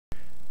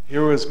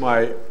here was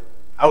my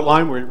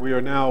outline. We are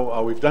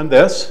now, we've done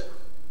this.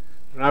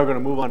 Now we're going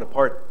to move on to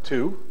part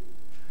 2.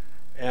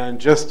 And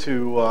just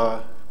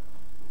to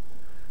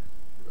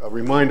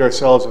remind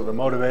ourselves of the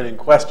motivating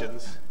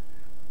questions.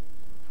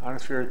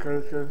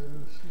 Ionosphere,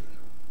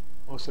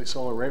 mostly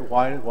solar rate.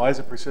 Why is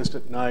it persist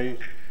at night?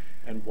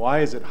 And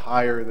why is it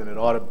higher than it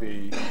ought to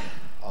be?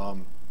 I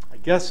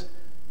guess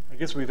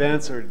we've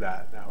answered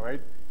that now,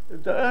 right?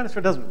 The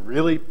ionosphere doesn't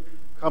really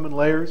come in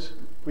layers.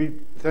 We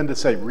tend to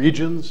say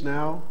regions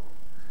now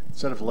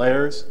instead of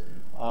layers.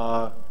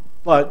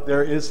 But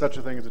there is such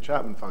a thing as a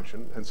Chapman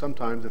function, and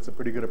sometimes it's a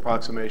pretty good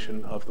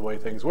approximation of the way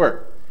things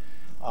work.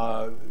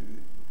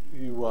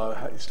 You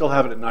still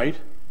have it at night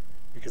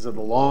because of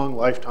the long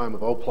lifetime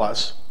of O+,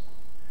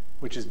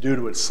 which is due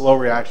to its slow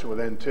reaction with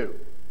N2,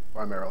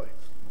 primarily.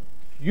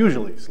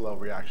 Usually slow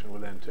reaction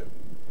with N2.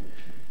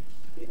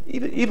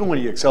 Even when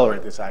you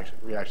accelerate this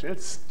reaction,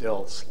 it's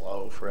still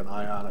slow for an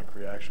ionic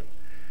reaction.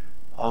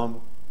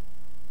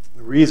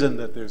 The reason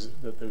that there's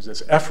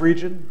this F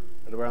region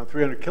at around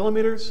 300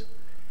 kilometers,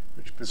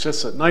 which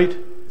persists at night,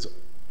 is,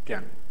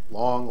 again,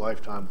 long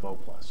lifetime of O+.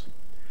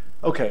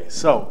 Okay,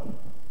 so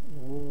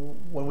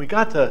when we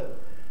got to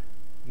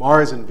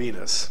Mars and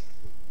Venus,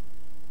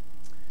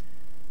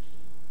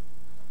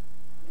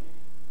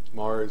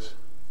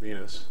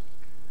 Venus,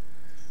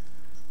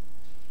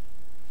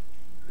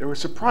 there were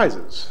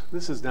surprises.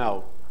 This is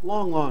now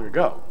long, long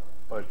ago,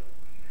 but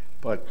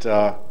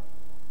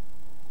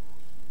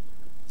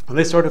when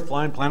they started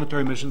flying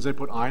planetary missions, they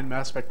put ion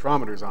mass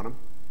spectrometers on them,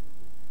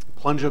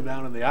 plunged them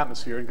down in the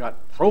atmosphere, and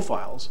got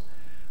profiles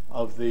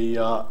of the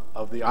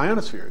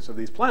ionospheres of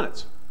these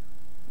planets.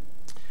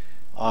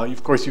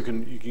 Of course, you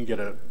can get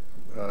a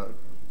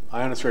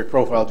ionospheric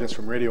profile just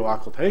from radio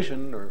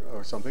occultation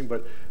or something,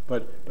 but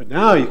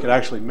now you could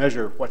actually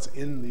measure what's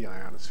in the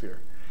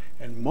ionosphere.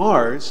 And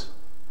Mars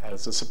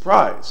has a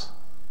surprise.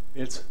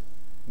 It's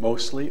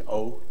mostly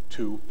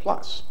O2+.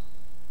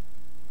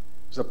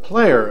 There's a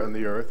player on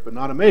the Earth, but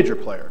not a major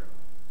player.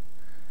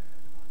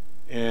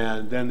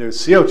 And then there's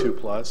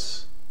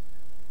CO2+,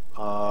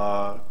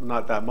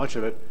 not that much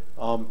of it.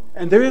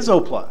 And there is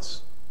O+,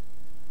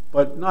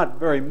 but not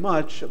very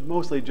much. It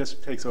mostly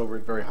just takes over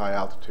at very high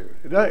altitude.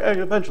 It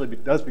eventually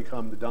does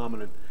become the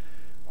dominant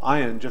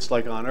ion, just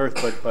like on Earth,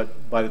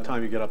 but by the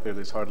time you get up there,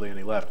 there's hardly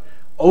any left.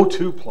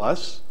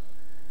 O2+,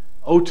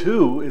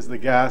 O2 is the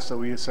gas that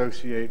we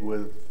associate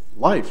with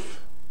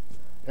life,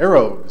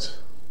 aerobes.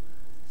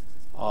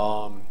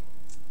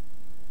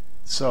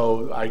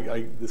 So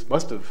this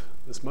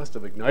must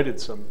have ignited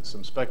some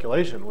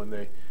speculation when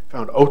they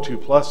found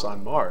O2+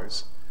 on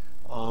Mars.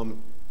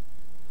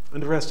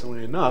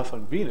 Interestingly enough,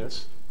 on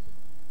Venus,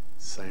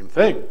 same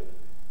thing.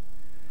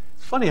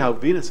 It's funny how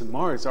Venus and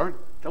Mars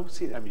don't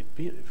see. I mean,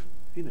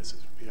 Venus is,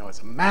 it's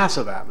a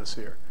massive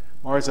atmosphere.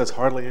 Mars has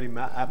hardly any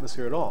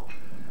atmosphere at all.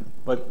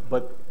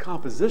 But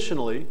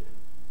compositionally,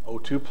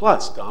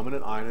 O2+,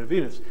 dominant ion in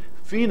Venus.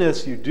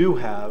 Venus, you do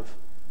have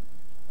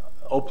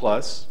O+,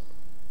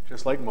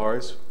 just like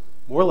Mars,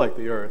 more like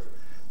the Earth.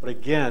 But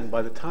again,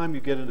 by the time you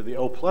get into the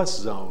O+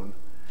 zone,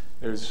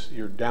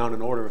 you're down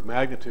an order of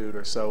magnitude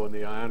or so in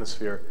the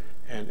ionosphere,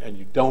 and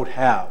you don't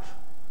have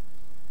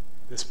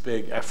this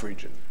big F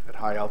region at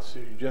high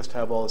altitude. You just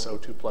have all this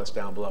O2+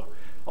 down below.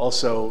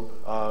 Also,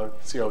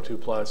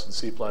 CO2+ and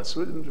C+,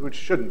 which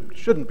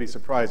shouldn't be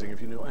surprising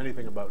if you knew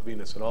anything about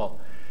Venus at all.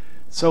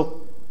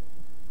 So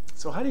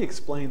how do you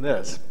explain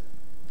this?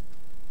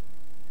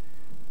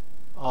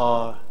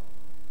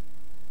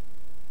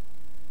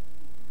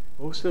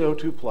 Mostly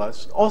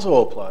O2+, also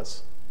O+.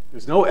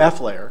 There's no F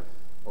layer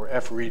or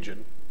F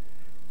region,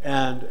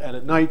 and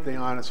at night the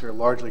ionosphere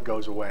largely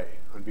goes away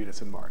on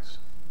Venus and Mars.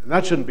 And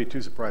that shouldn't be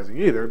too surprising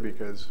either,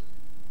 because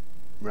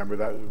remember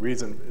that the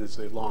reason is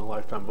a long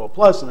lifetime of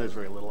O+, and there's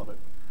very little of it.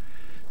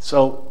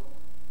 So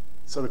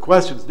the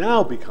questions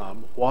now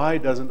become, why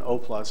doesn't O+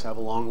 have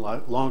a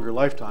longer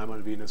lifetime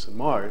on Venus and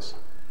Mars?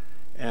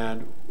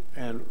 And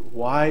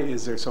why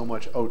is there so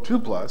much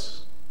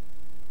O2+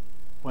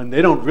 when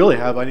they don't really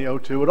have any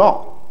O2 at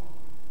all?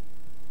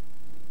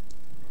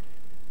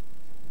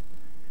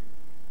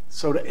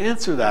 So to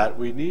answer that,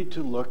 we need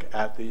to look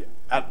at the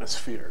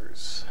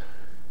atmospheres.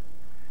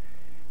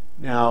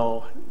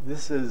 Now,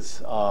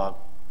 these are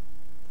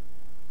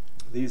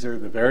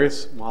the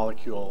various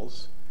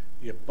molecules,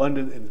 the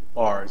abundant in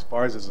bars.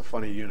 Bars is a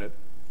funny unit.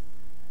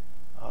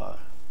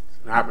 It's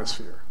an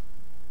atmosphere.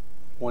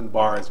 1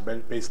 bar is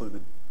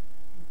basically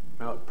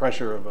the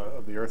pressure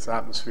of the Earth's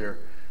atmosphere.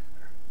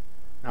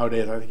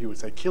 Nowadays, I think you would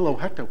say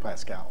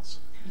kilohectopascals.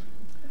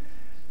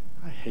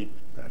 I hate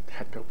that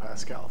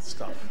hectopascal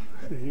stuff.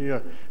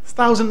 It's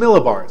 1,000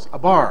 millibars, a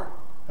bar.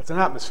 That's an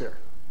atmosphere.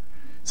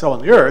 So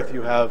on the Earth,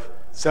 you have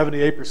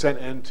 78%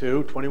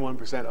 N2,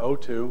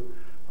 21%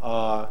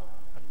 O2,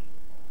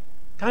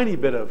 tiny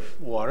bit of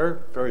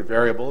water, very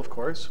variable, of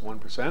course,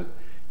 1%,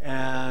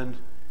 and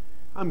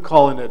I'm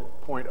calling it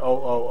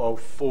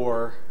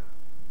 0.0004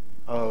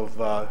 of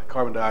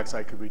carbon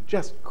dioxide, because we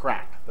just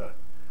cracked the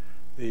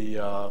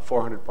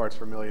 400 parts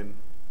per million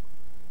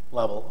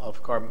level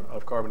of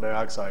carbon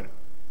dioxide.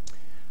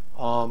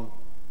 And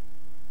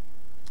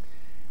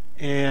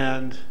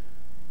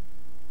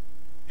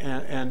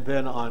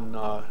then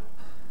on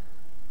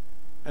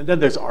and then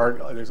there's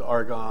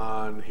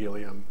argon,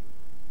 helium,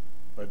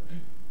 but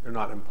they're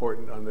not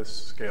important on this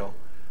scale.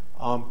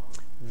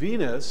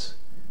 Venus.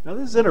 Now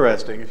this is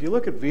interesting. If you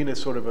look at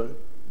Venus sort of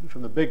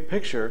from the big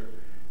picture,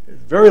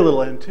 very little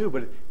N2,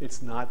 but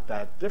it's not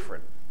that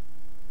different.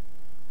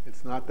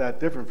 It's not that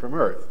different from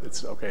Earth.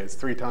 It's okay. It's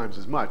 3 times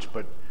as much,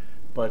 but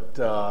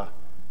 4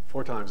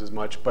 times as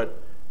much,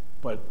 but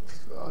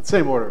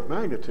same order of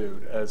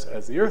magnitude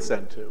as the Earth's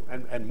N2,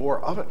 and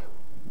more of it.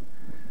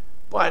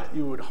 But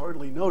you would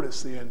hardly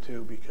notice the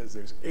N2 because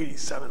there's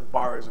 87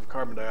 bars of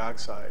carbon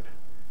dioxide,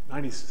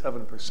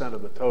 97%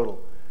 of the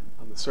total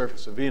on the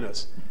surface of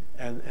Venus.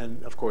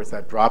 And of course,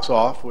 that drops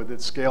off with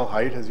its scale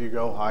height as you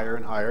go higher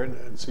and higher.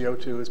 And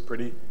CO2 is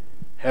pretty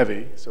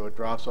heavy, so it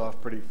drops off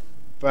pretty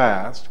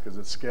fast because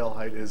its scale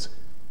height is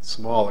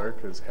smaller,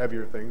 because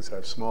heavier things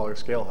have smaller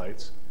scale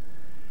heights.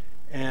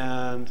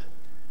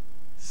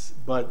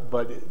 But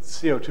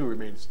CO2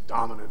 remains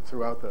dominant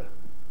throughout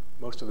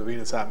most of the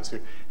Venus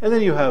atmosphere. And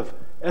then you have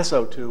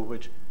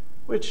SO2,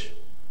 which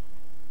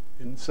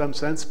in some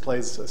sense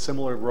plays a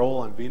similar role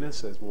on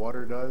Venus as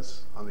water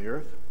does on the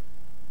Earth.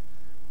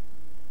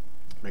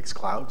 Makes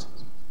clouds.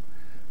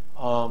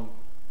 And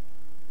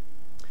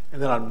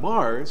then on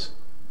Mars,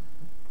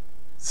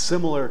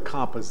 similar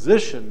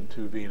composition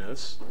to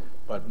Venus,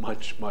 but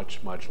much,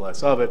 much, much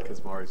less of it,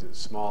 because Mars is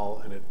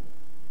small and it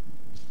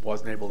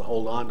wasn't able to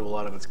hold on to a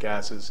lot of its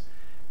gases,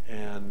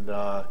 and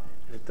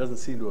it doesn't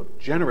seem to have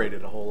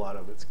generated a whole lot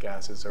of its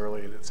gases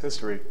early in its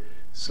history.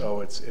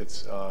 So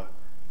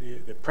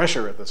the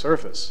pressure at the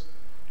surface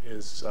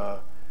is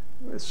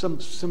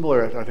some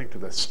similar, I think, to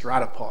the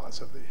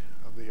stratopause of the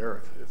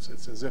Earth.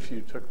 It's as if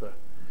you took the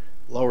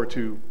lower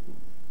 2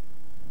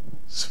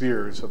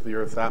 spheres of the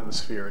Earth's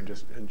atmosphere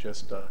and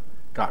just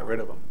got rid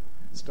of them.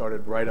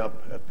 Started right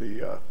up at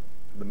the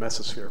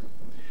mesosphere.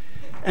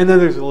 And then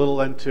there's a little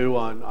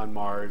N2 on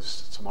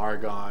Mars, some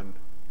argon,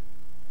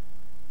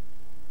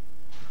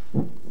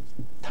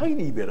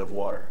 tiny bit of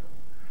water.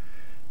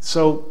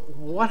 So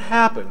what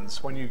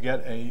happens when you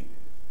get an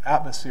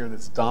atmosphere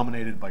that's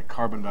dominated by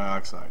carbon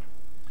dioxide?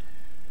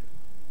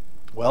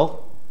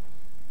 Well,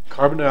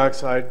 carbon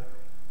dioxide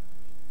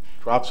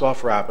drops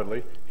off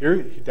rapidly.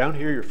 Down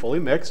here, you're fully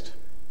mixed.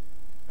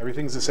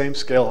 Everything's the same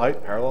scale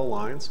height, parallel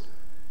lines.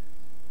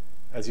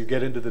 As you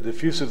get into the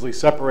diffusively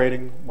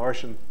separating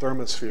Martian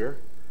thermosphere,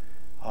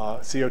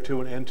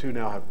 CO2 and N2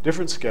 now have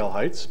different scale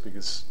heights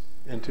because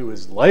N2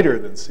 is lighter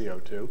than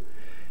CO2.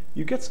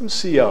 You get some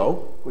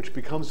CO, which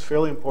becomes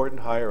fairly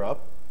important higher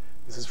up.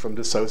 This is from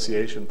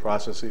dissociation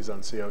processes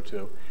on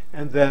CO2.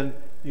 And then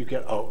you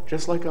get O,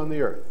 just like on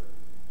the Earth.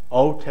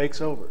 O takes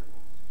over.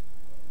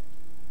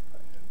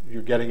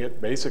 You're getting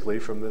it basically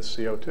from the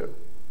CO2,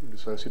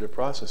 dissociative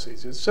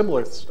processes. It's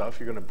similar stuff.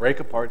 You're going to break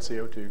apart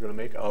CO2. You're going to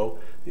make O.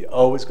 The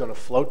O is going to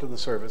float to the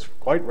surface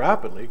quite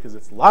rapidly because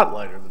it's a lot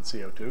lighter than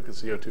CO2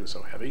 because CO2 is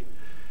so heavy.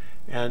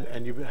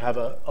 And you have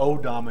a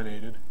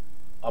O-dominated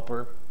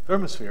upper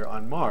thermosphere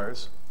on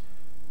Mars,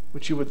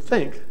 which you would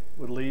think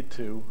would lead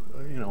to,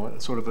 a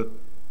sort of a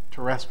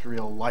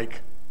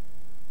terrestrial-like,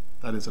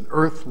 that is an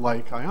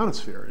Earth-like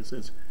ionosphere.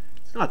 It's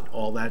not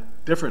all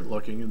that different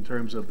looking in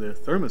terms of the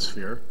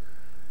thermosphere,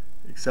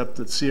 except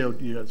that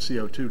you got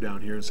CO2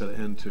 down here instead of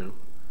N2.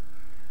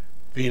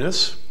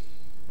 Venus,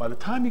 by the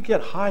time you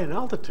get high in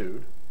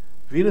altitude,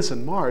 Venus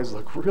and Mars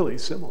look really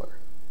similar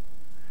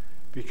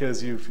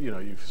because you've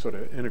sort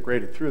of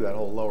integrated through that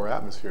whole lower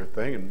atmosphere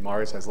thing, and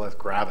Mars has less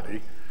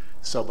gravity.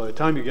 So by the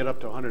time you get up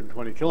to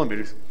 120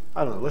 kilometers,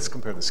 I don't know, let's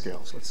compare the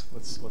scales. Let's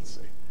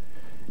see.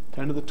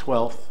 10 to the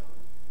 12th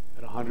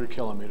at 100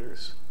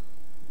 kilometers.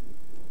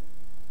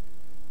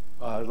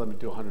 Let me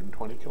do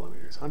 120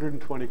 kilometers.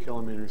 120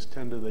 kilometers,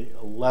 10 to the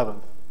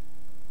 11th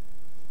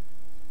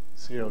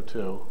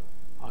CO2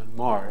 on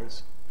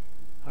Mars.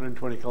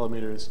 120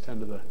 kilometers, 10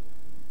 to the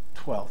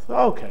 12th.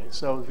 Okay,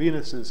 so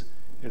Venus is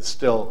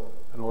still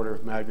an order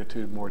of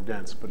magnitude more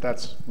dense, but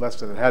that's less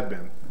than it had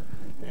been.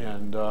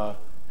 And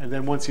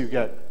then once you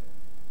get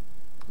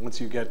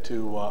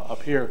to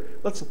up here,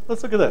 let's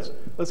look at this.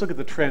 Let's look at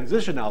the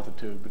transition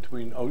altitude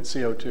between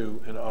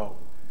CO2 and O.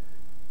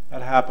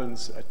 That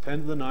happens at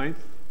 10 to the 9th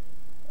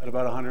at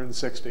about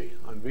 160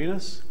 on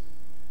Venus,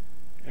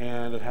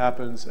 and it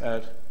happens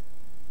at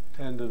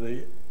 10 to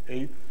the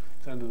 8th,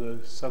 10 to the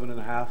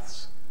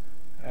 7.5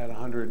 at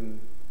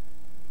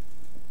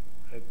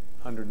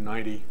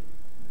 190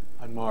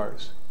 on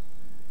Mars.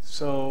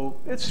 So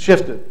it's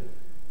shifted.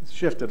 It's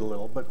shifted a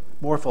little, but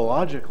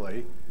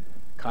morphologically,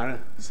 kind of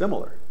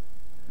similar.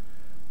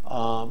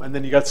 And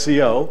then you got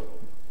CO,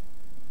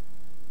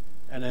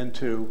 and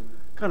N2,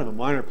 kind of a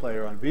minor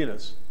player on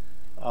Venus.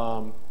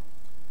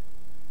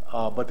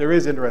 But there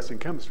is interesting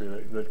chemistry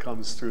that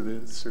comes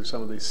through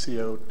some of these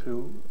CO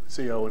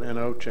and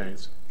NO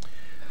chains.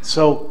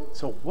 So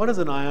what does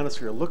an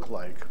ionosphere look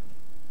like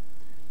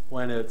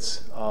when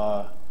it's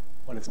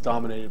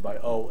dominated by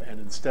O and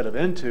instead of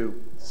N2,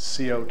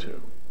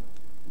 CO2?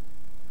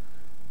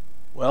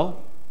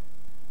 Well,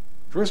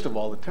 First of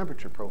all, the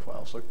temperature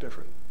profiles look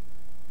different.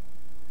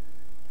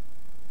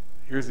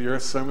 Here's the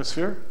Earth's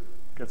thermosphere.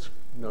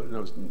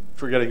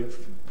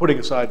 Putting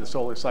aside the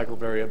solar cycle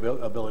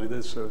variability,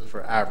 this is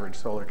for average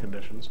solar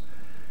conditions.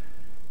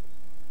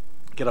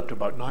 Get up to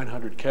about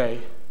 900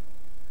 K.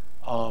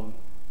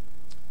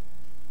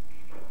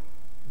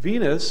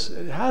 Venus,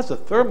 it has a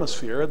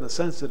thermosphere in the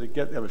sense that it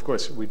gets, of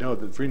course, we know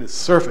that Venus'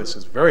 surface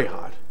is very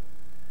hot.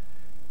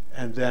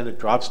 And then it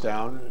drops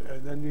down,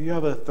 and then you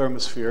have a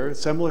thermosphere,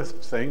 similar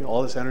thing,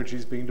 all this energy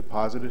is being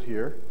deposited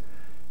here.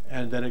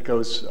 And then it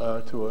goes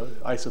to an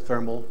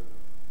isothermal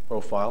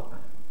profile,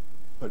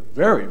 but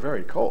very,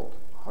 very cold.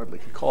 Hardly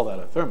could call that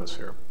a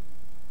thermosphere.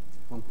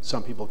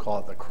 Some people call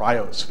it the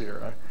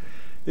cryosphere.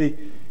 The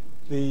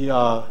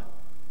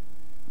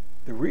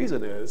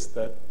reason is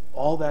that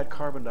all that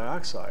carbon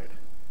dioxide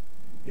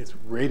is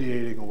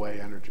radiating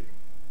away energy.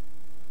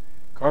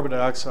 Carbon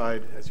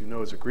dioxide, as you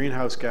know, is a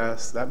greenhouse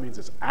gas. That means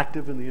it's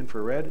active in the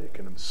infrared. It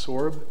can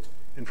absorb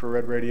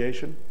infrared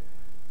radiation.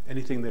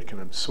 Anything that can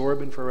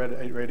absorb infrared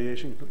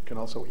radiation can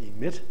also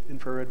emit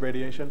infrared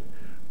radiation.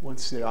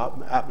 Once the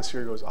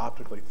atmosphere goes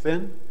optically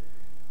thin,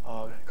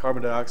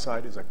 carbon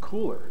dioxide is a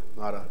cooler,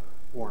 not a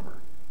warmer.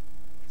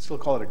 Still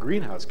call it a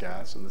greenhouse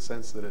gas in the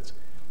sense that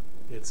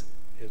it's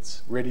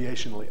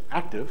radiationally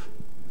active,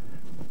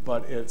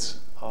 but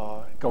it's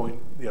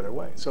going the other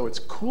way. So it's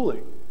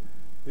cooling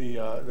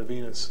the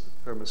Venus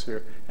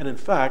thermosphere. And in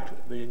fact,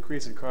 the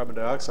increase in carbon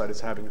dioxide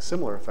is having a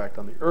similar effect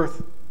on the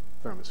Earth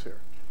thermosphere.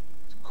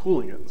 It's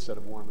cooling it instead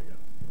of warming it.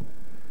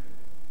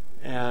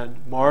 And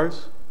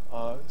Mars,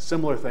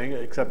 similar thing,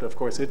 except of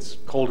course it's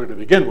colder to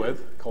begin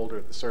with, colder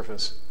at the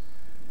surface.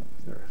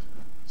 Is there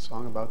a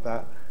song about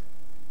that?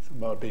 It's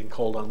about being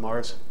cold on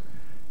Mars.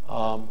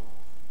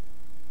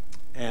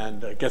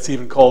 And it gets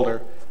even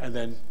colder, and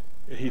then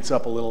it heats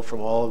up a little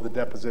from all of the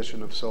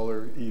deposition of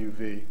solar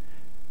EUV,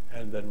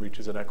 and then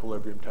reaches an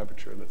equilibrium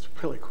temperature that's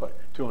really quite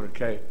 200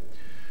 K.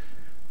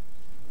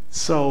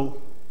 But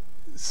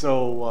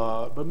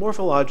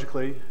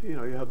morphologically, you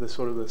have this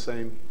sort of the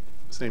same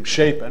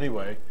shape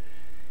anyway.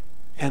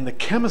 And the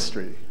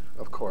chemistry,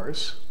 of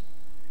course,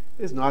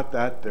 is not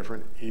that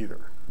different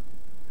either.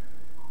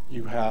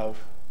 You have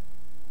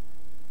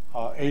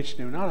H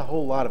nu, not a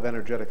whole lot of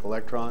energetic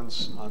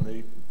electrons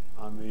on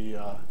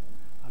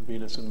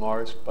Venus and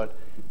Mars, but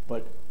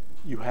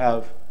you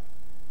have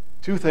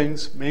two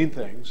things, main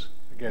things.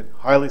 Again,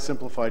 highly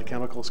simplified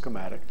chemical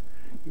schematic.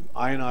 You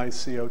ionize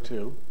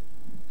CO2,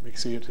 make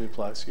CO2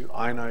 plus. You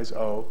ionize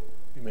O,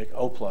 you make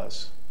O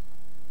plus.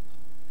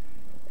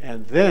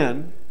 And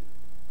then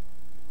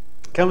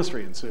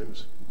chemistry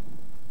ensues.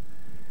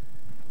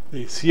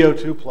 The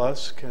CO2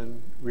 plus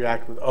can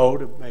react with O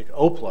to make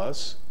O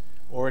plus,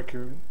 or it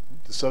can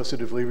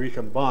dissociatively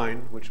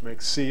recombine, which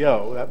makes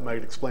CO. That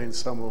might explain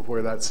some of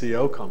where that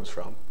CO comes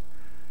from.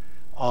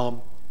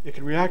 It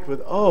can react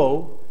with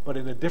O, but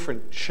in a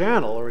different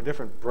channel or a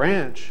different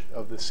branch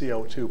of the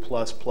CO2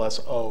 plus plus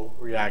O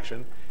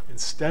reaction.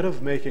 Instead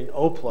of making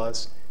O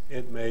plus,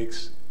 it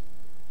makes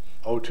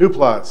O2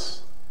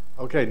 plus.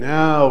 Okay,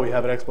 now we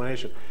have an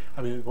explanation.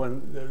 I mean,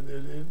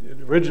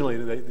 originally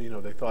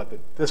they thought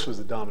that this was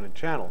the dominant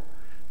channel,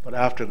 but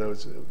after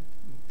those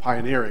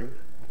pioneering,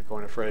 to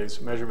coin a phrase,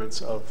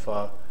 measurements of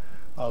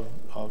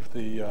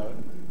the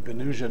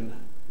Venusian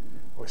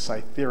or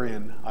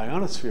Cytherean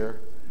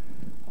ionosphere,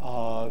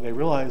 they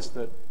realized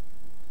that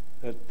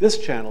this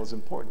channel is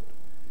important.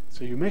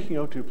 So you're making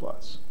O2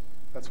 plus.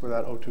 That's where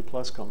that O2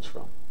 plus comes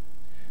from.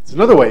 It's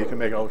another way you can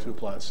make O2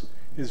 plus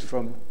is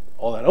from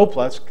all that O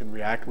plus can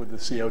react with the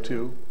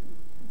CO2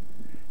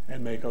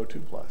 and make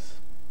O2 plus.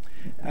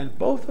 And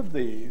both of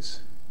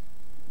these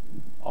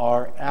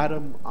are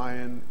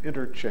atom-ion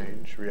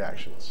interchange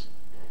reactions,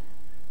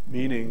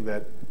 meaning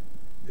that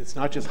it's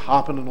not just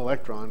hopping an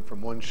electron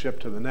from one ship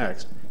to the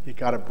next. You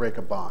got to break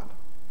a bond.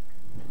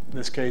 In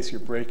this case,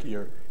 you're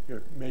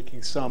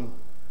making some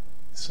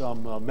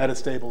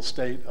metastable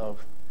state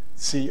of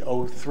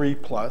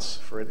CO3 plus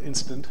for an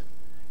instant,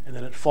 and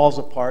then it falls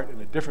apart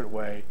in a different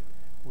way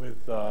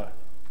with the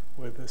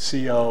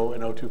CO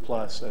and O2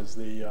 plus as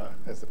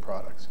the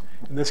products.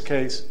 In this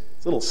case,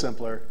 it's a little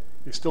simpler.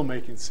 You're still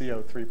making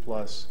CO3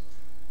 plus,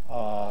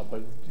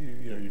 but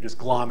you're just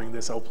glomming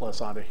this O plus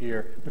onto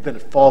here. But then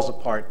it falls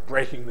apart,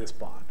 breaking this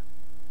bond,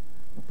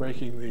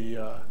 breaking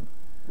the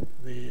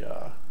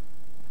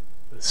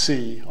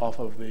C off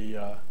of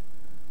the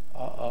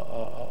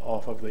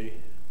O2,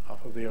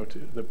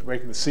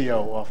 breaking the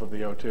CO off of the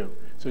O2.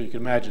 So you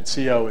can imagine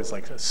CO is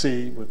like a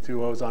C with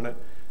two O's on it.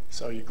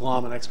 So you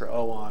glom an extra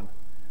O on,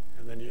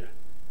 and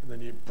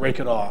then you break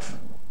it off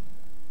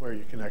where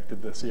you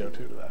connected the CO2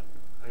 to that.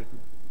 I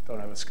don't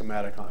have a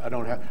schematic on. I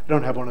don't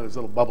have one of those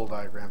little bubble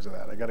diagrams of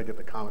that. I got to get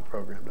the Comet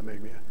program to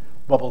make me a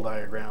bubble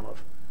diagram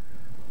of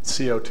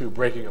CO2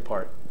 breaking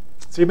apart.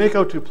 So you make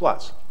O2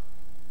 plus.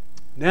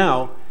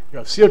 Now you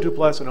have CO2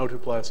 plus and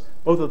O2 plus.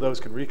 Both of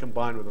those can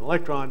recombine with an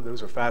electron.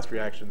 Those are fast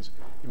reactions.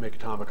 You make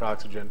atomic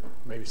oxygen,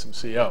 maybe some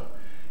CO.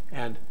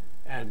 And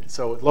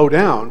so low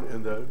down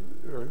in the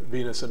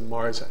Venus and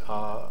Mars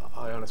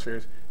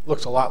ionospheres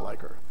looks a lot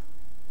like Earth.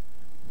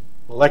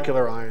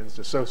 molecular ions,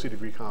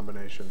 dissociative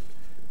recombination.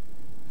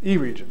 E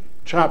region,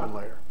 Chapman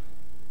layer.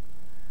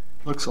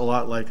 Looks a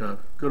lot like a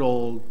good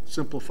old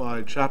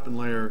simplified Chapman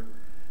layer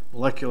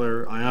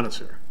molecular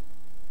ionosphere.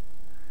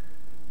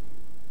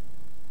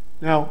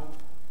 Now,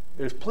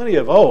 there's plenty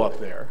of O up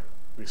there,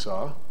 we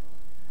saw,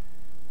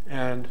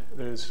 and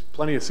there's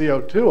plenty of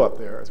CO2 up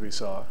there, as we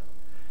saw.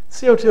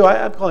 CO2,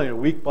 I'm calling it a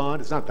weak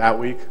bond. It's not that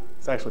weak.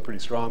 It's actually pretty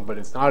strong, but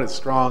it's not as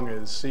strong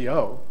as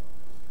CO.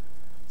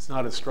 It's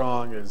not as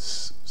strong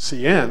as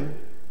CN.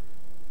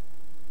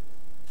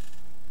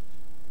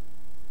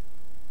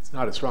 It's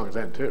not as strong as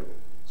N2,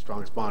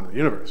 strongest bond in the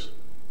universe.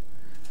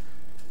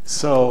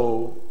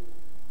 So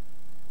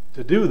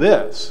to do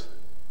this,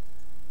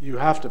 you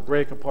have to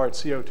break apart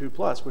CO2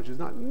 plus, which is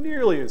not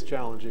nearly as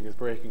challenging as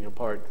breaking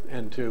apart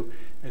N2.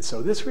 And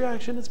so this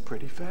reaction is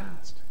pretty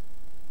fast.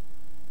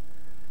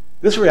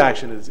 This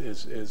reaction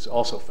is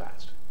also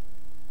fast.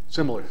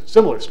 Similar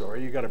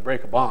story. You got to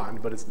break a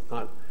bond, but it's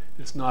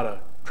not a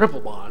triple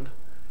bond.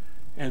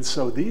 And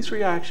so these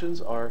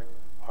reactions are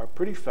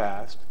pretty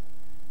fast.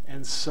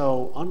 And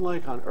so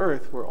unlike on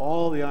Earth, where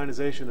all the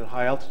ionization at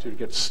high altitude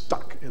gets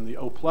stuck in the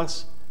O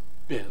plus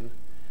bin,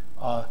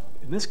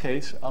 in this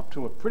case, up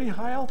to a pretty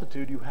high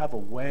altitude, you have a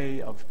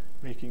way of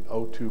making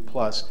O2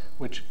 plus,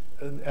 which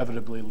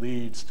inevitably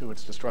leads to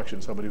its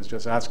destruction. Somebody was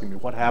just asking me,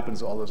 what happens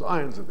to all those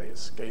ions? Do they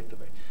escape? Do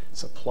they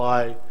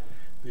supply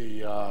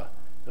the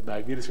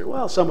magnetosphere?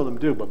 Well, some of them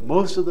do, but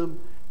most of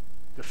them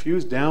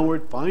diffuse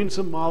downward, find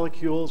some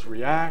molecules,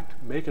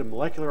 react, make a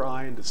molecular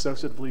ion,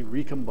 dissociatively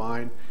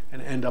recombine,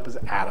 and end up as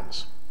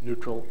atoms,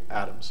 neutral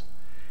atoms.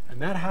 And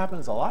that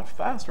happens a lot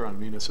faster on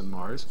Venus and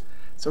Mars.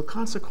 So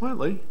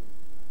consequently,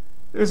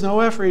 there's no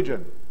F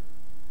region.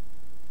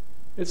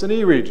 It's an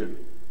E region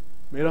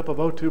made up of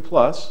O2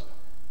 plus,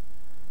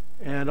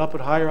 and up at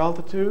higher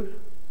altitude,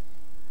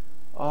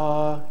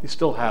 you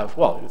still have,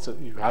 well,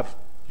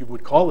 you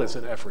would call this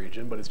an F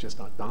region, but it's just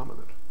not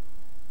dominant.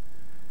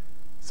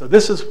 So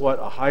this is what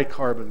a high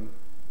carbon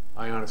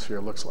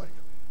ionosphere looks like.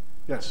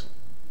 Yes?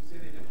 You say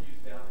they diffuse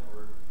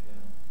downward,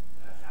 and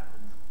that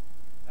happens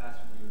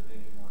faster than you would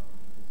think it might.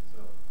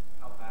 So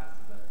how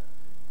fast is that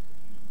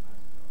diffusion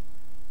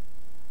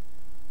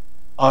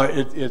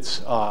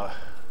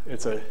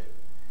time?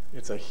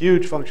 It's a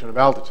huge function of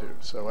altitude,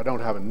 so I don't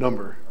have a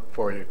number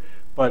for you.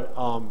 But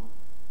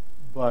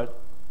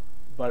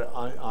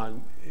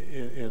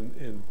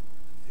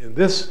in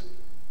this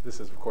is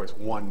of course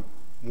one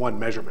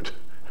measurement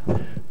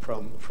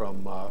from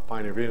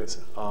Pioneer Venus.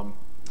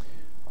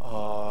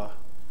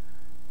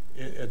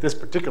 At this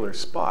particular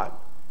spot,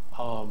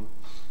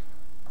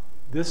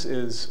 this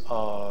is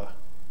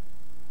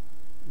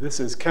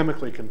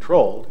chemically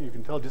controlled. You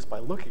can tell just by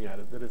looking at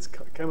it that it's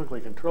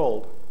chemically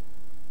controlled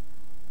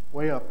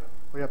way up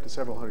to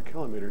several hundred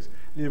kilometers.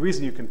 And the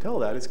reason you can tell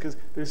that is because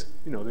there's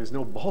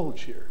no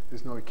bulge here.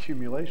 There's no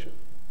accumulation.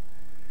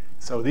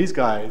 So these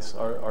guys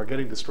are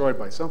getting destroyed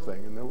by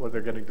something, and what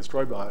they're getting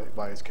destroyed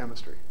by is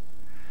chemistry.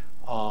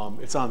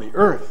 It's on the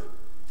Earth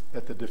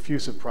that the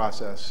diffusive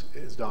process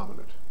is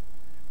dominant.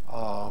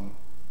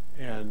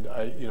 And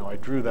I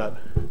drew that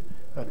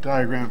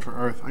diagram for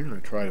Earth. I'm going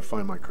to try to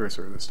find my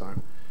cursor this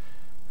time.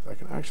 I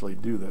can actually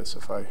do this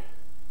if I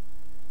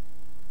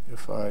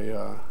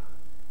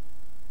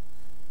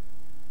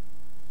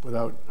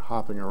without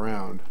hopping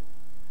around,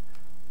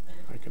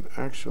 I can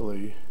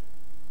actually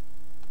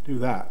do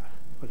that.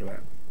 Look at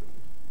that.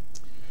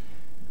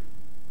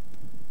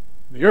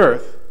 The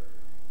Earth,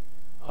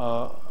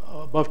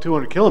 above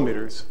 200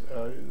 kilometers,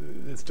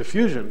 it's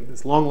diffusion,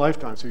 it's long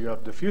lifetime, so you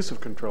have diffusive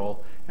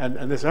control.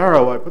 And this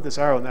arrow, I put this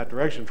arrow in that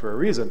direction for a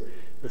reason.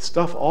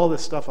 All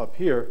this stuff up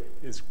here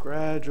is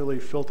gradually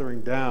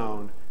filtering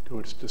down to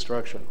its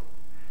destruction.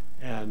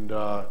 And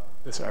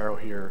this arrow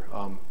here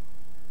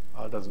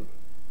doesn't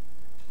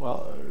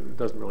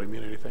really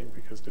mean anything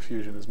because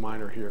diffusion is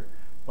minor here.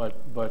 But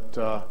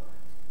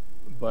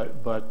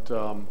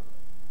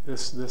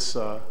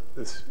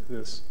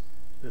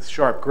this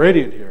sharp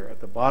gradient here at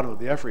the bottom of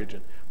the F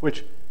region,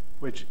 which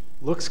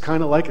looks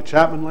kind of like a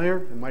Chapman layer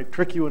and might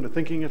trick you into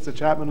thinking it's a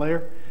Chapman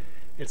layer.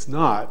 It's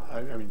not.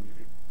 I mean, you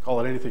can call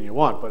it anything you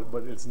want,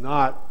 but it's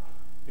not.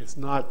 It's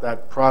not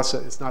that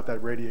process. It's not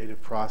that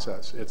radiative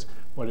process. It's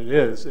what it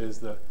is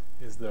the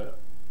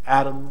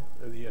atom,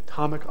 the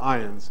atomic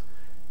ions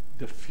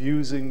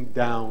diffusing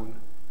down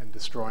and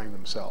destroying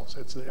themselves.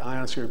 It's the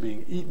ionosphere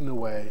being eaten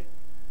away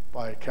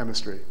by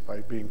chemistry, by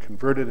being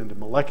converted into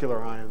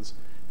molecular ions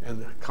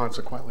and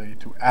consequently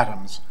to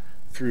atoms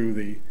through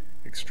the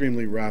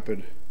extremely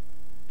rapid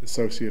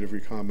dissociative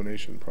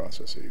recombination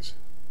processes.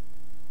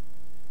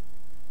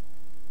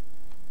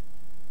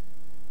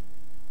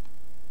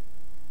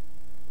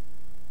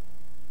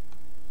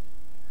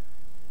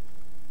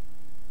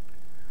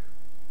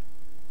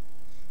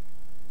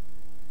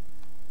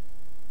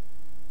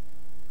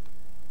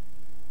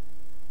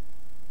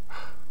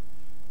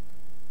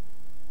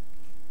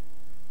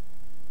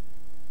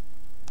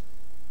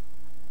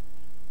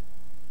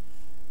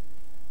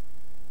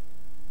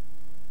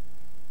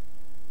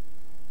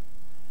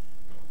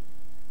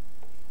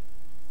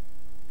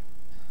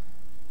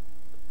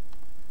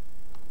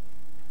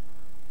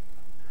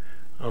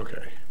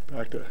 Okay,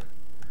 back to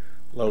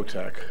low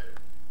tech.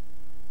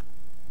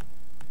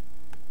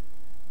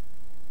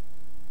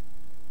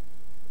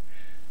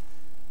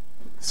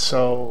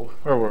 So,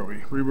 where were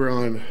we? We were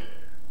on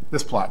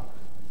this plot.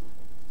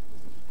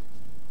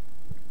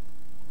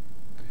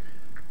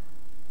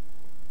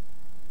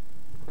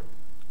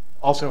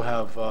 Also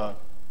have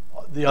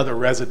the other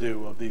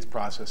residue of these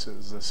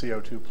processes, the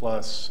CO2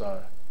 plus,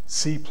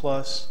 C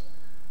plus,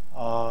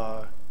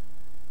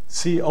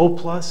 CO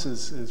plus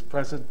is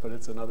present, but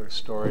it's another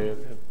story.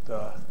 It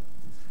can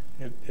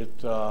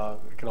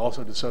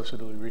also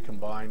dissociatively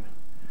recombine.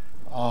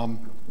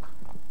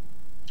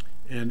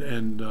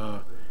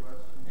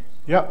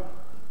 Yeah.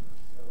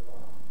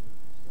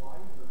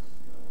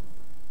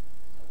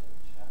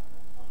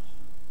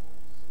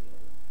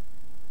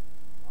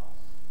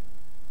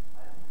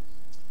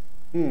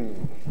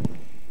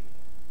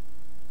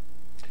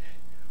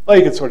 Well,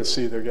 you can sort of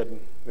see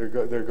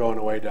they're going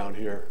away down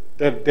here.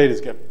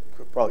 Data's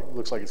probably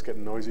looks like it's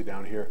getting noisy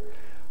down here.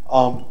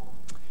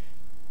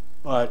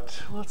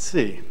 But let's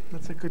see.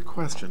 That's a good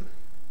question.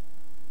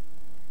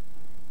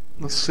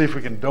 Let's see if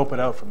we can dope it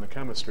out from the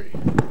chemistry.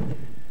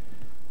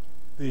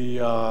 The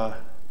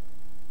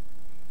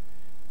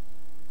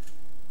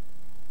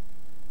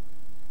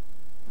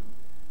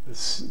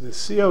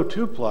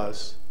CO2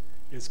 plus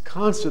is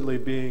constantly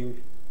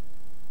being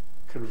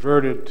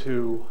converted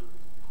to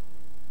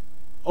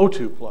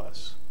O2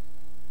 plus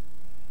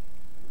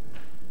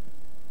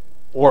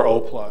or O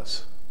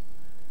plus.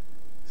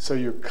 So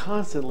you're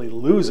constantly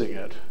losing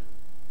it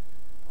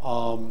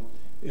in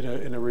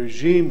a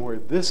regime where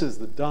this is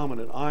the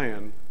dominant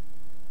ion.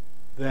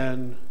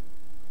 Then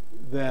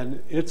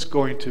it's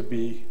going to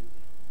be,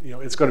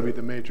 it's going to be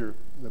the major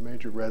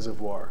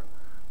reservoir.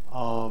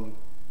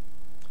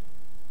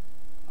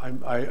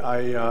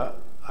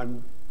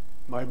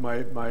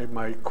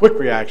 My quick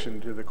reaction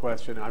to the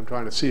question, I'm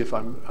trying to see if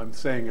I'm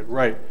saying it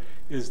right,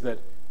 is that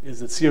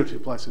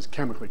CO2 plus is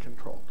chemically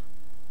controlled.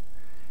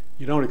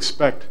 You don't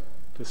expect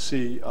to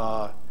see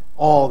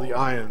all the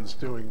ions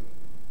doing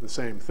the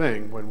same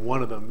thing when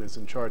one of them is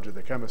in charge of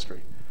the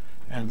chemistry.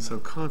 And so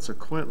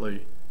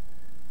consequently,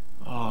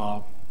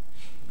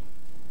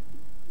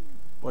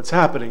 what's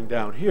happening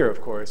down here,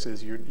 of course,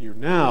 is you're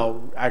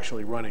now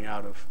actually running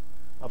out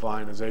of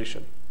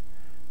ionization.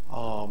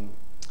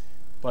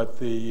 But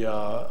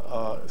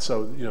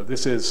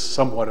this is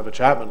somewhat of a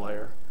Chapman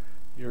layer.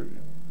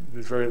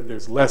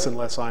 There's less and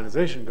less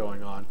ionization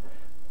going on,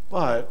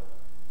 but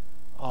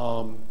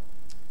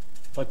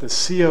the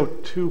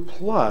CO2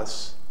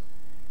 plus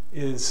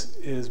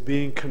is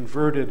being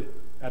converted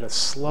at a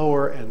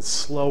slower and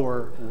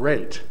slower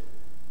rate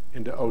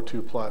into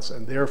O2 plus,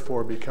 and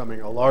therefore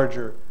becoming a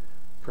larger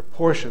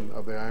proportion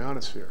of the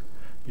ionosphere,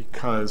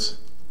 because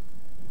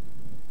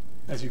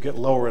as you get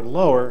lower and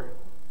lower,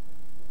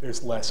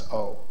 there's less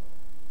O.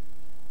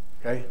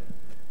 Okay,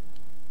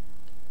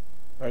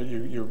 right?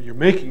 You're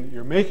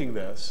making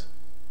this,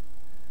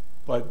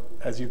 but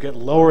as you get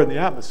lower in the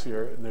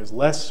atmosphere, and there's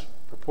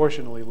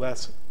proportionally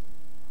less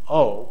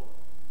O.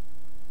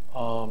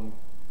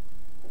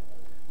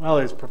 Well,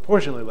 there's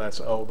proportionally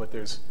less O, but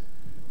there's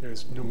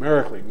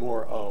numerically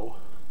more O.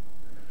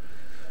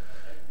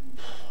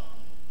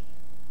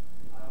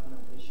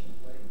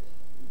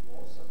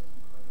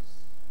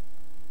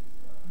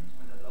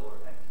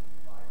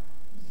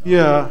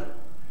 Yeah,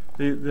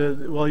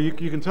 well, you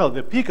can tell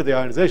the peak of the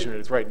ionization rate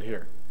is right in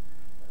here,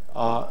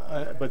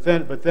 but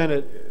then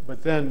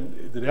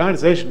the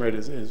ionization rate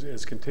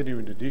is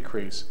continuing to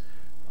decrease,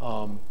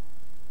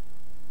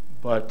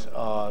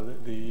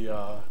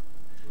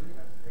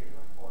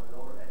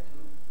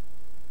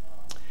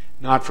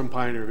 not from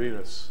Pioneer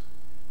Venus.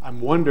 I'm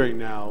wondering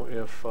now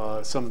if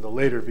some of the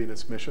later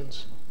Venus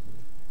missions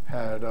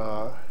had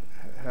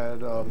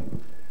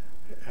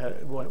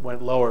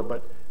went lower,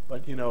 but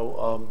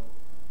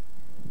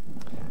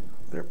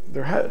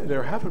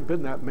there haven't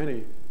been that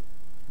many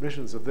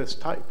missions of this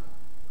type.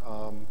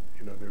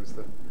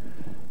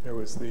 There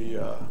was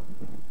the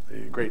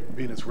great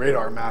Venus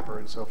radar mapper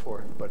and so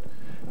forth, but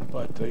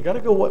you got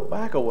to go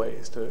back a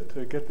ways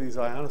to get these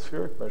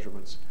ionospheric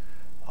measurements.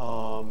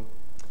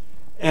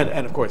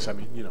 And of course, I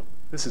mean,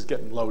 this is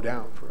getting low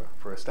down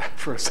for a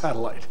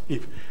satellite,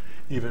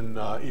 even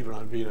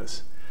on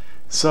Venus.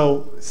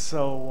 So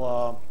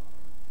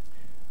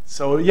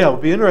yeah, it'll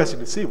be interesting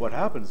to see what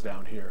happens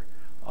down here.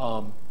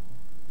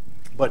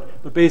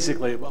 But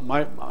basically,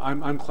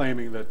 I'm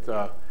claiming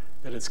that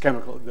it's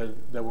chemical,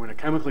 that we're in a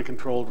chemically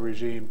controlled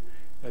regime,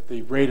 that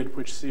the rate at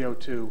which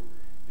CO2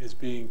 is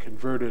being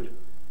converted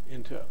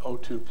into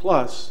O2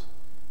 plus,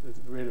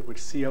 the rate at which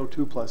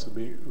CO2 plus is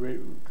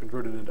being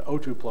converted into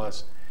O2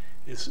 plus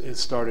is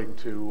starting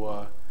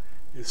to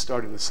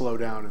slow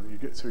down, and you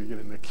get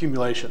an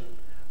accumulation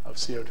of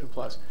CO2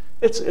 plus.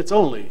 It's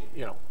only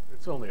a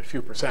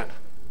few percent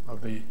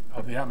of the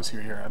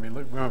atmosphere here. I mean,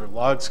 remember,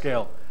 log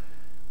scale.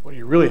 What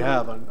you really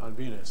have on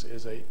Venus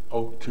is a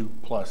O2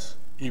 plus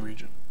E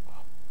region.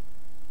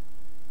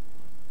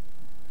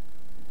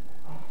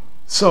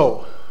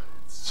 So,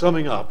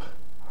 summing up,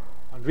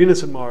 on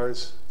Venus and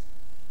Mars,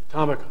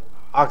 atomic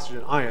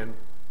oxygen ion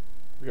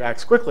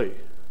reacts quickly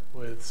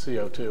with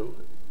CO2.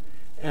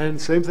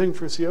 And same thing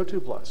for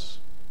CO2 plus,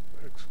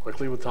 reacts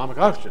quickly with atomic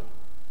oxygen.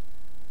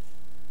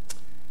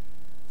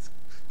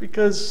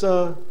 Because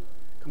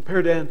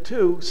compared to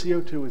N2,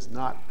 CO2 is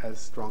not as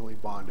strongly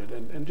bonded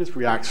and just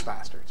reacts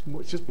faster.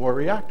 It's just more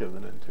reactive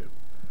than N2.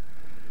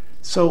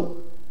 So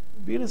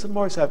Venus and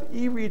Mars have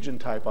E-region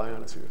type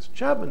ionospheres,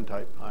 Chapman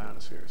type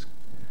ionospheres,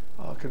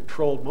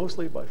 controlled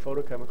mostly by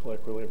photochemical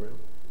equilibrium.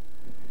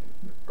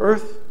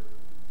 Earth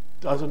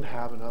doesn't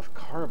have enough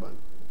carbon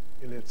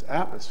in its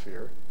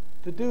atmosphere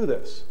to do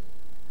this.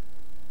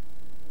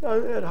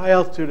 At high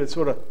altitude, it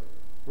sort of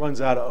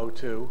runs out of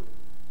O2.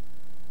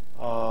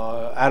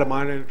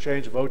 Atom-ion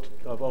interchange of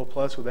O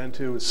plus with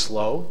N2 is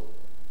slow.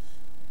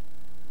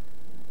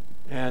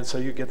 And so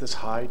you get this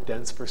high,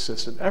 dense,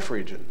 persistent F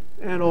region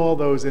and all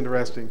those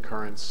interesting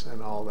currents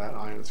and all that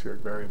ionospheric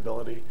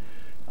variability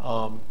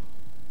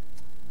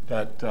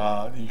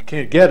that you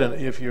can't get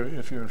if you're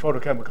in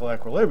photochemical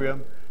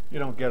equilibrium. You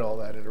don't get all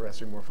that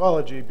interesting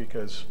morphology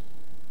because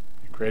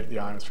you create the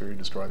ionosphere, you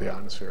destroy the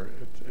ionosphere.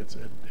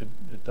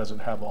 It doesn't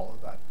have all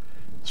of that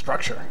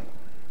structure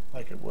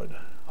like it would,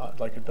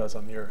 like it does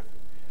on the Earth.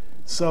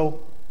 So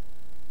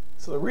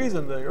the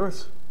reason the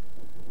Earth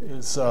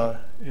is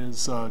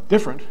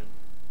different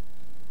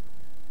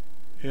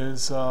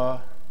is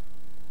that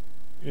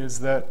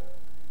it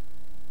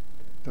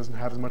doesn't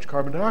have as much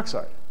carbon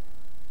dioxide.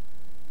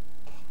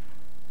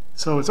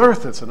 So it's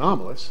Earth that's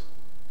anomalous.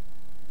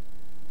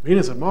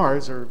 Venus and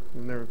Mars are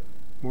in their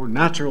more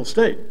natural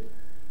state.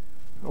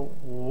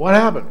 What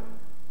happened?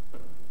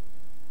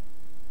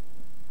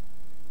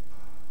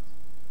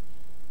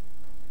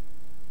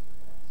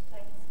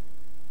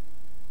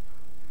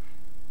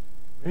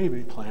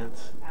 Maybe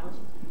plants.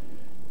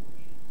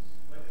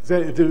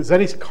 Does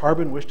any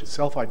carbon wish to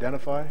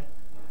self-identify?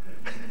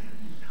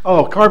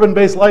 Oh,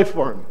 carbon-based life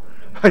form.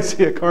 I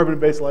see a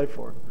carbon-based life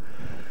form.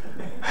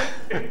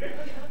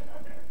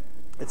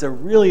 It's a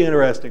really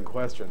interesting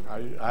question.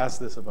 I ask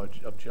this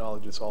of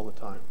geologists all the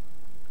time.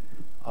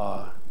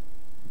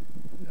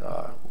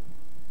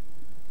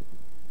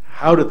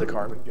 How did the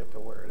carbon get to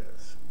where it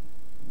is?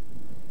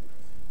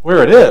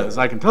 Where it is,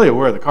 I can tell you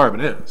where the carbon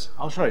is.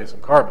 I'll show you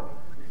some carbon.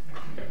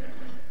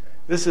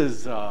 This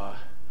is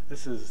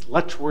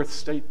Letchworth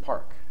State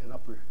Park in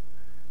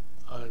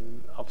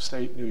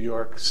upstate New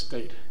York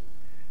State,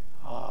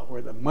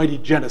 where the mighty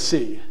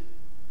Genesee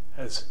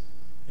has,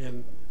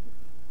 in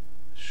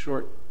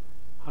short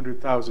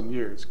 100,000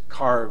 years,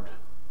 carved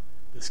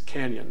this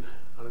canyon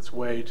on its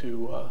way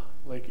to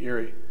Lake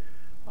Erie.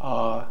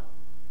 The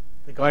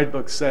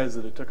guidebook says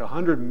that it took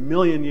 100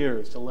 million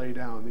years to lay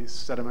down these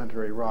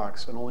sedimentary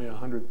rocks and only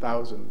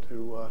 100,000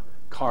 to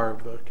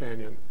carve the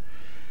canyon.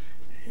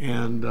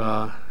 And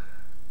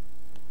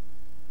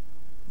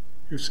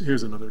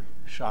here's another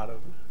shot of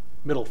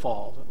Middle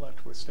Falls at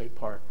Letchworth State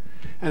Park.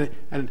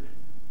 And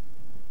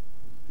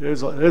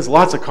there's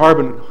lots of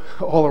carbon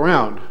all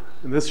around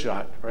in this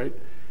shot, right?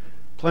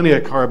 Plenty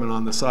of carbon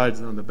on the sides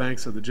and on the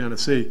banks of the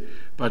Genesee.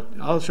 But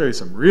I'll show you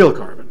some real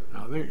carbon.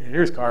 Now,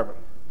 here's carbon.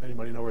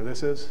 Anybody know where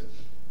this is?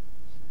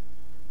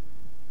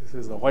 This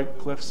is the White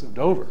Cliffs of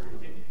Dover.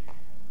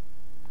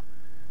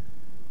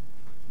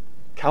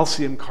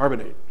 Calcium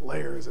carbonate,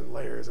 layers and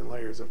layers and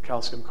layers of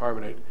calcium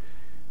carbonate.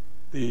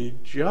 The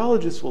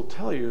geologists will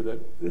tell you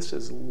that this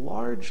is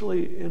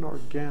largely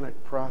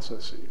inorganic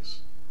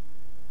processes.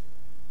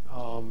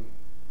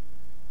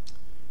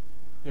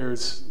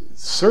 There's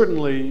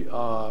certainly,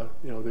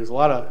 there's a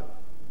lot of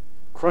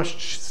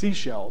crushed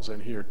seashells in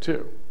here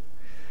too.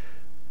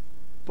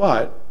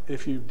 But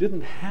if you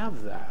didn't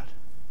have that,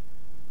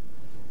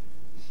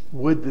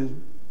 would the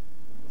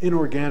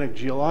inorganic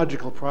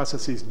geological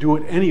processes do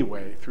it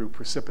anyway through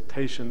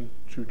precipitation,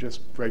 through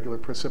just regular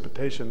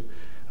precipitation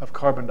of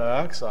carbon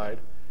dioxide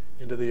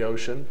into the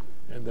ocean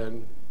and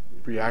then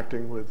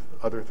reacting with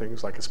other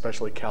things like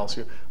especially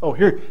calcium? Oh,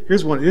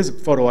 here's a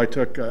photo I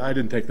took. I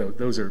didn't take those.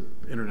 Those are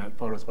internet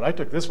photos, but I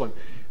took this one.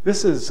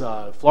 This is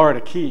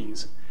Florida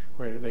Keys,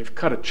 where they've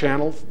cut a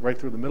channel right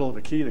through the middle of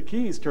the key. The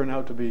keys turn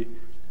out to be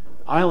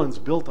islands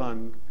built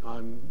on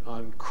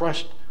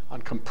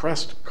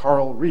compressed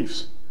coral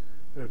reefs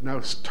that have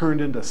now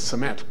turned into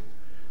cement.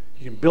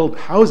 You can build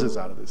houses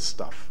out of this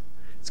stuff.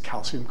 It's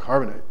calcium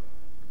carbonate,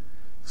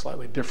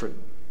 slightly different.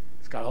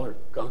 It's got other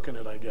gunk in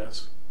it, I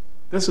guess.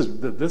 This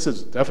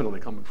is definitely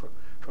coming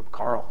from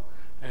coral,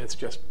 and it's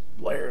just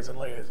layers and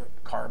layers of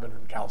carbon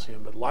and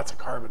calcium, but lots of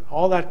carbon.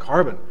 All that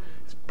carbon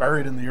is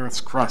buried in the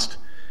Earth's crust,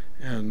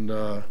 and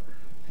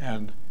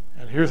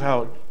here's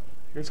how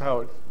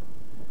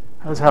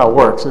it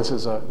works. This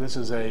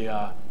is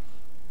a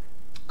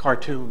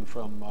cartoon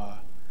from I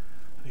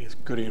think it's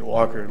Goody and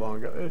Walker long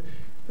ago.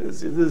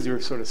 This is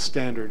your sort of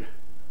standard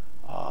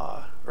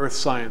Earth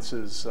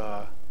Sciences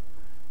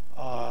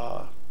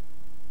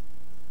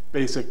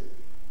basic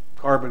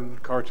carbon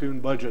cartoon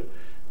budget,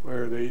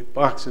 where the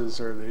boxes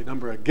are the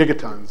number of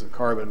gigatons of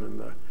carbon and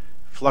the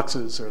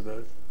fluxes are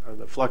the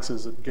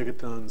fluxes of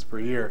gigatons per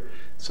year.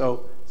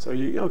 So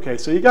you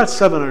got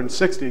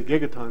 760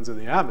 gigatons in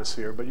the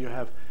atmosphere, but you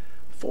have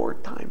 4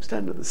 times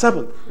 10 to the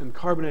 7th in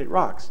carbonate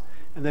rocks.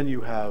 And then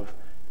you have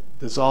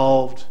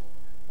dissolved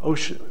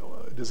ocean,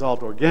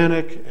 dissolved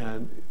organic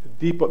and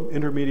deep,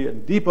 intermediate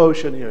and deep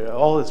ocean, you know,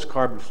 all this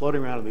carbon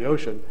floating around in the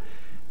ocean.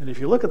 And if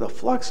you look at the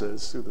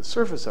fluxes through the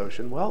surface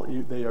ocean, well,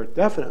 they are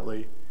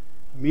definitely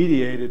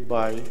mediated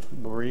by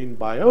marine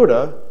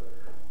biota,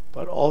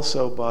 but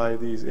also by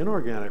these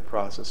inorganic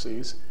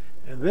processes.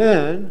 And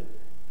then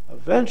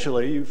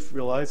eventually you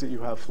realize that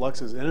you have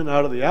fluxes in and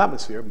out of the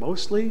atmosphere,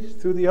 mostly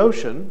through the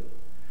ocean,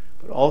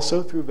 but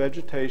also through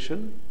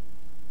vegetation.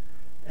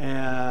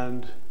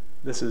 And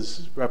this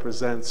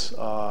represents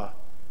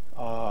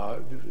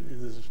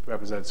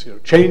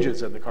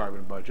changes in the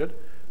carbon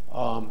budget.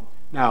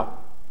 Now,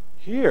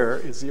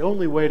 here is the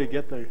only way to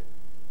get the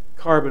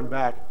carbon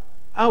back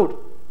out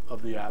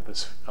of the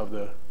atmosphere of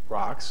the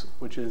rocks,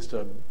 which is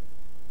to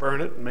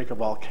burn it and make a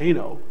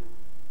volcano.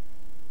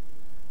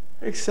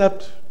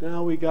 Except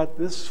now we got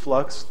this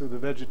flux through the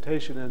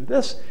vegetation, and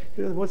this,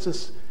 what's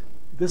this?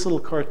 This little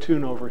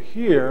cartoon over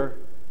here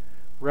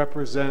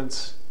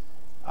represents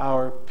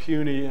our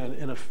puny and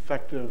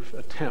ineffective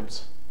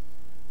attempts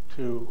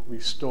to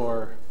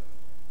restore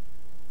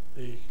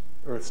the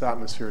Earth's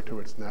atmosphere to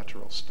its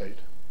natural state.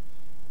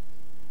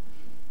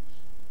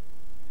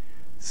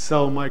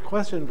 So my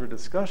question for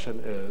discussion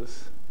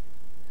is,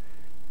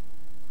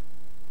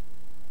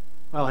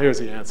 well, here's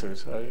the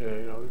answers.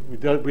 We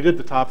did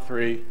the top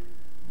 3.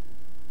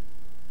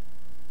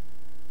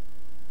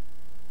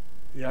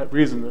 The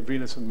reason that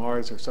Venus and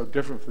Mars are so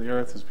different from the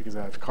Earth is because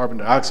they have carbon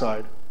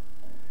dioxide.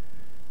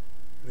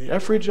 The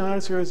F region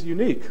atmosphere is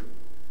unique, as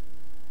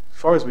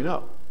far as we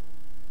know.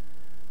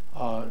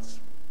 It's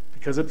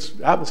because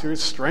its atmosphere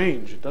is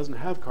strange. It doesn't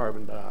have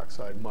carbon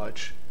dioxide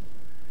much.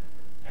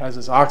 It has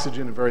this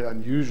oxygen in very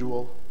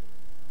unusual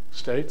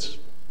states,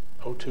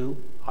 O2,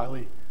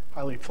 highly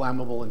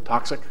flammable and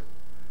toxic.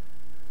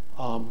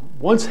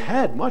 Once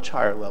had much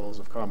higher levels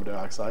of carbon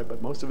dioxide,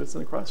 but most of it's in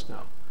the crust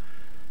now.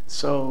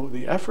 So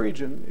the F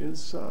region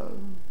is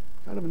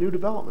kind of a new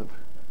development.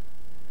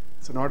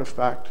 It's an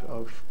artifact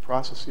of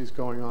processes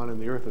going on in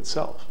the Earth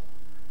itself.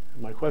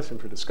 And my question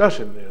for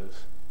discussion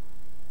is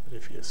that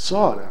if you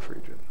saw an F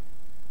region,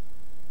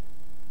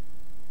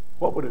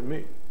 what would it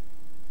mean?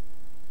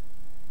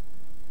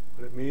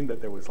 Would it mean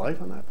that there was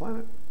life on that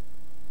planet?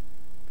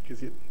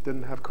 Because it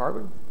didn't have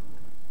carbon?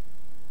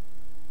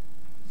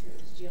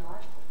 It's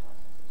geological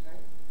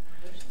processes,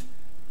 right?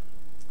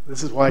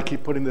 This is why I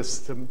keep putting this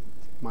to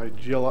my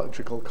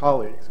geological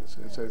colleagues.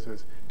 It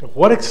says, to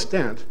what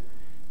extent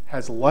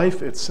has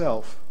life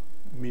itself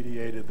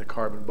mediated the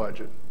carbon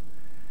budget?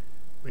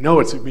 We know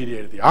it's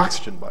mediated the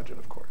oxygen budget,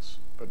 of course,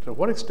 but to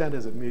what extent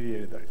has it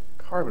mediated the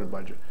carbon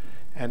budget?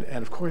 And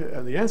of course,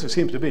 the answer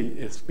seems to be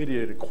it's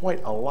mediated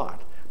quite a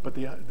lot. But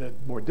the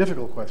more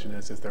difficult question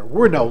is, if there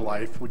were no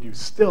life, would you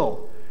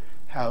still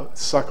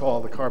suck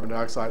all the carbon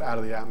dioxide out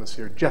of the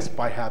atmosphere just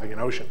by having an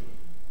ocean?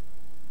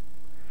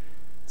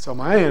 So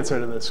my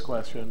answer to this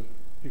question,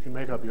 you can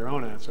make up your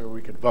own answer, or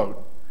we could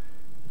vote.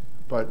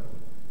 But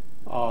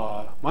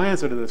my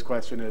answer to this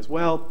question is,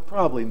 well,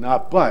 probably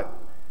not, but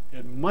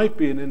it might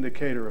be an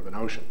indicator of an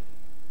ocean.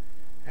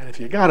 And if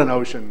you got an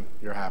ocean,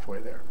 you're halfway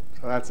there.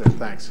 So that's it.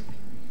 Thanks.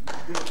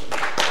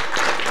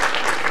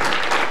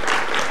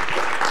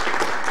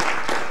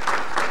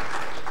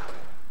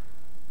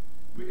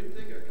 We can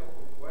take a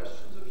couple of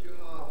questions if you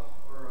have,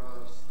 or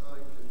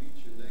starting to meet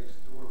you next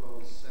door about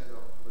the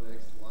setup for the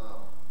next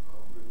lab.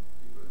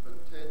 We've got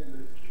 10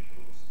 minutes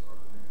before we start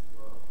the next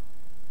lab.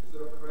 Is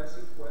there a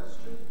pressing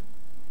question?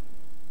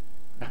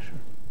 Yeah, sure.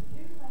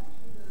 Can you go back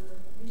to the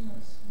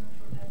Venus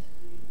neutral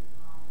density?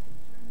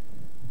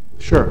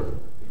 Sure.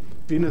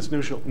 Venus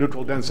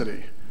neutral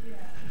density. Yeah,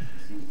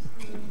 it seems to,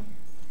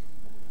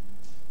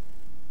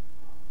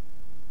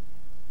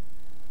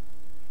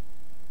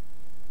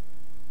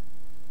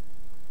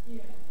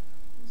 yeah,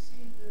 you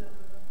see the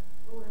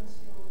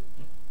ONCO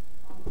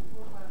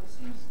profile. It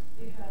seems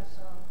it has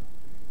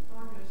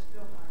target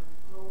spill height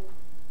below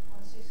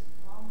 160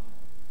 kilometers.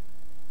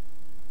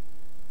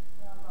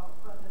 About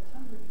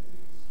 100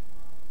 degrees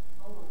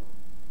lower.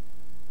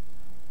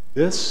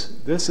 This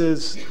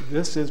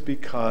is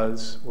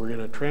because we're going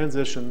to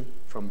transition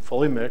from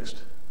fully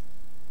mixed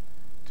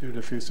to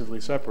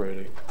diffusively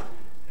separating.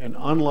 And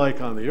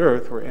unlike on the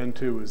Earth, where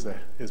N2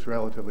 is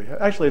relatively,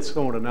 actually it's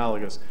somewhat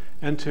analogous.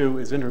 N2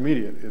 is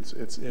intermediate.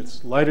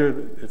 It's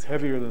lighter, it's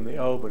heavier than the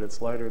O, but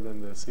it's lighter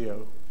than the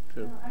CO2.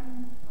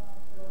 I'm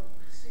the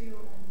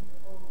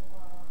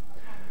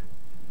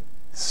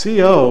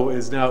CO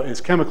and CO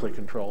is chemically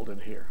controlled in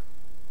here.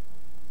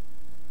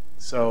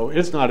 So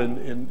it's not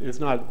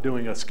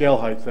doing a scale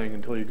height thing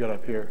until you get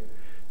up here.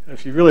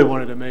 If you really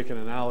wanted to make an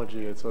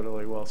analogy, it's sort of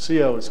like, well,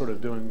 CO is sort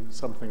of doing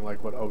something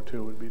like what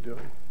O2 would be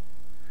doing.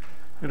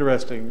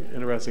 Interesting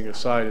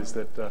aside is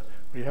that when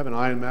you have an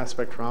ion mass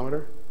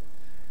spectrometer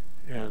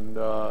and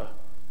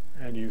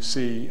you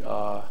see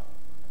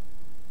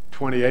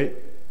 28,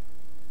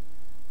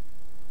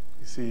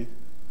 you see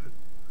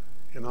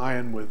an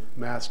ion with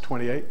mass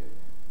 28,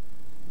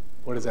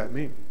 what does that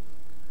mean?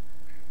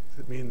 Does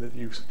it mean that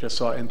you just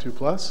saw N2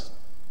 plus?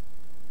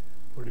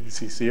 Or did you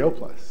see CO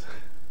plus?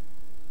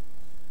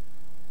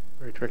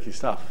 Very tricky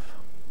stuff.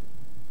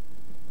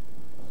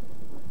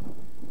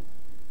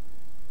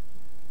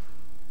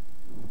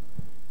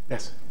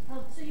 Yes?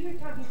 So you were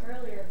talking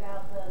earlier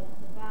about the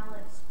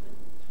balance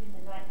between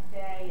the night and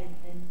day,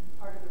 and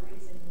part of the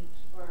reason we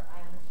keep our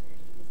ionosphere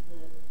is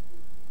because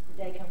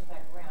the day comes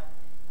back around,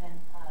 and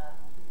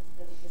because it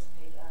doesn't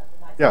dissipate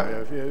the night.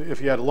 Yeah,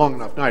 if you had a long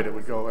enough night, it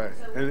would go away.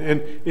 And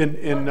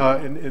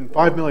in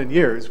 5 million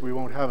years, we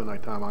won't have a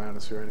nighttime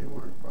ionosphere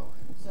anymore, probably.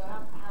 So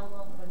how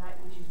long of a night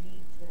would you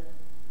need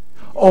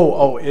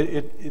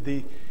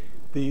to?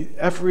 The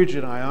F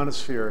region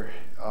ionosphere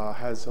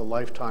has a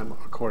lifetime,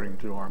 according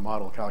to our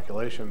model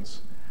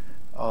calculations,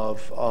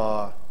 of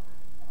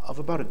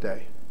about a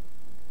day.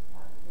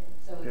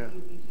 So Yeah.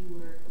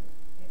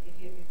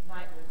 if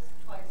night was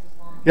twice as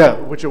long. Yeah,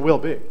 which it will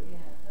be. Yeah.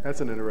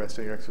 That's an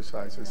interesting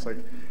exercise. It's like,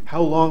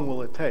 how long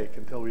will it take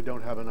until we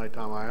don't have a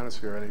nighttime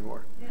ionosphere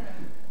anymore?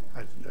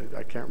 Yeah.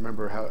 I can't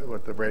remember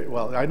what the rate.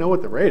 Well, I know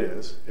what the rate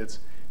is. It's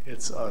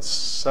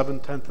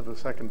 7/10 of a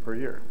second per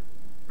year,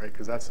 right?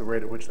 Because that's the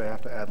rate at which they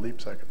have to add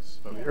leap seconds.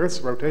 So the Earth's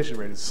rotation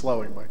rate is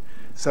slowing by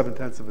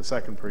 7/10 of a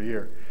second per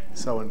year.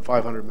 So in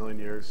 500 million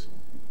years,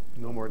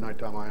 no more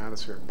nighttime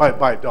ionosphere.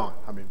 By dawn,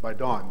 by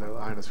dawn, the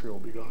ionosphere will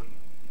be gone.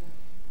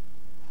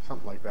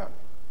 Something like that.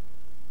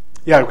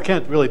 Yeah, we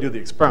can't really do the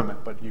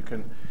experiment, but you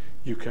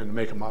can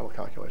make a model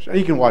calculation. And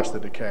you can watch the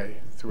decay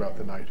throughout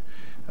the night.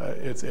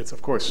 It's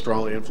of course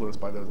strongly influenced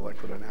by those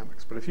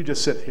electrodynamics. But if you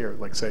just sit here,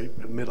 like say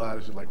at mid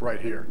latitude, like right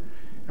here,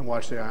 and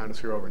watch the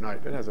ionosphere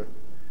overnight, it has a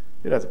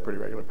pretty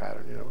regular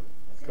pattern. You know,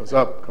 it goes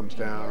up, comes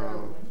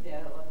down.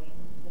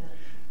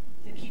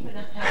 To keep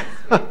an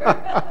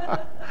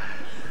ionosphere.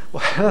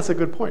 Well, that's a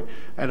good point.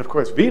 And of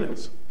course,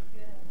 Venus,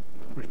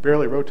 which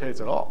barely rotates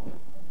at all.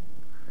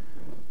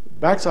 The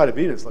backside of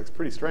Venus looks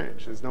pretty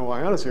strange. There's no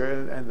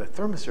ionosphere, and the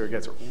thermosphere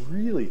gets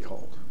really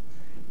cold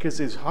because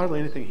there's hardly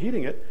anything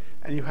heating it,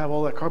 and you have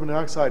all that carbon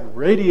dioxide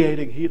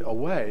radiating heat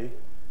away.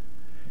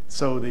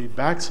 So the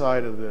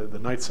backside of the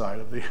night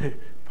side of the,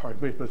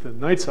 pardon me, but the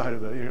night side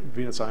of the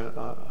Venus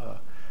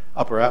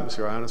upper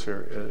atmosphere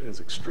ionosphere is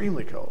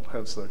extremely cold,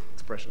 hence the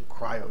expression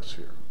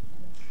cryosphere.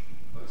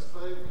 Last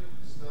time.